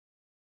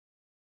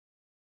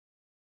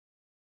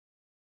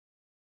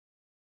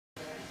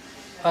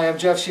Hi, I'm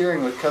Jeff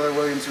Shearing with Keller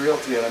Williams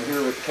Realty, and I'm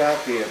here with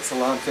Kathy at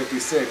Salon 56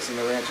 in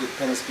the Rancho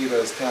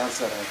Penasquitos Town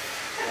Center.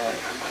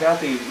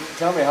 Kathy,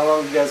 tell me, how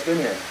long have you guys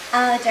been here?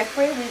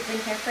 Jeffrey, we've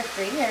been here for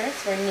 3 years.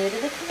 We're new to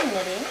the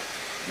community.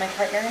 My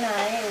partner and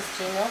I is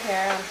Jean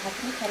O'Hara. I'm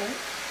Kathy Penny.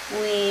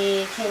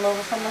 We came over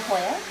from La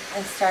Jolla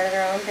and started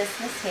our own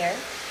business here.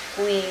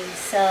 We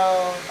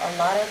sell a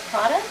lot of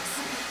products.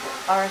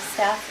 Our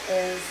staff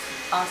is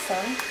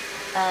awesome.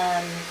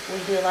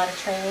 We do a lot of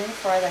training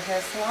for other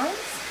hair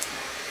salons.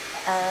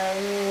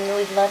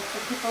 We'd love for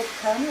people to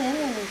come in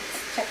and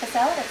check us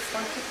out at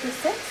Salon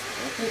 56.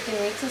 You can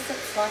reach us at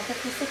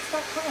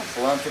salon56.com.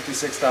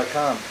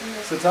 Salon56.com.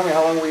 So tell me,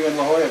 how long were you in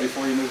La Jolla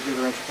before you moved to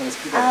the Rancho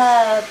Penasquitos?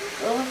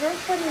 Over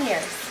 20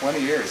 years.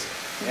 20 years.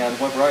 And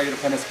what brought you to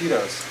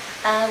Penasquitos?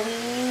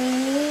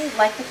 We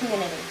like the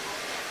community.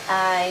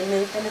 I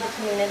moved into the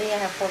community. I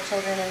have 4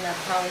 children in the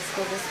Poway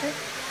School District.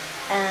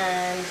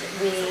 And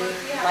we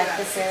like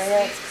this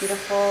area. It's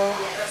beautiful.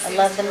 I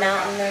love the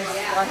mountain. There's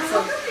lots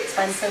of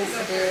fun things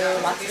to do,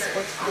 lots of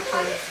sports for the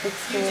kids, good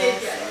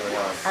schools.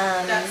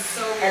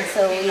 And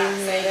so we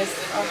made us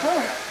a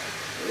home.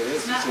 It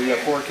is. So you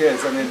have 4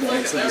 kids. I mean,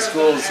 and so the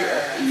schools,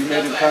 you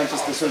made a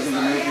conscious decision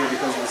to move here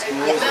because of the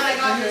schools?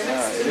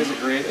 Yeah, it is a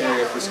great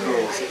area for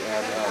schools.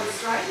 And,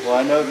 well,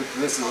 I know that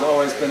this has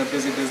always been a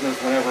busy business.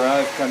 Whenever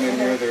I've come in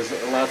here, there's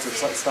lots of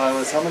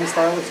stylists. How many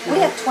stylists do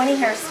you have? We have 20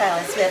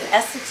 hairstylists. We have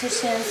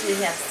estheticians, we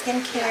have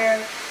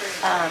skincare,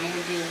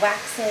 we do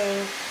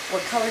waxing,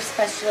 we're color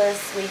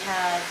specialists. We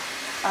have,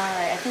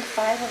 I think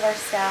 5 of our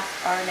staff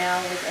are now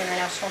with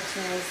international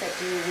teams that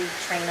we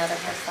train other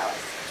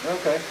hairstylists.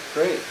 Okay,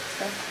 great.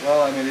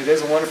 Well, I mean, it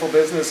is a wonderful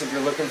business. If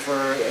you're looking for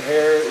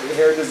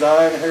hair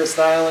design, hair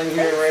styling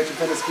here in Rancho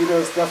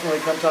Penasquitos, definitely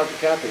come talk to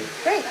Kathy.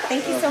 Great,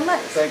 thank you so much.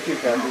 Thank you,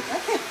 Kathy.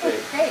 Okay,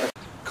 great.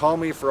 Call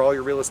me for all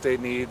your real estate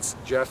needs.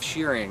 Jeff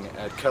Shearing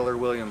at Keller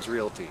Williams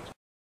Realty.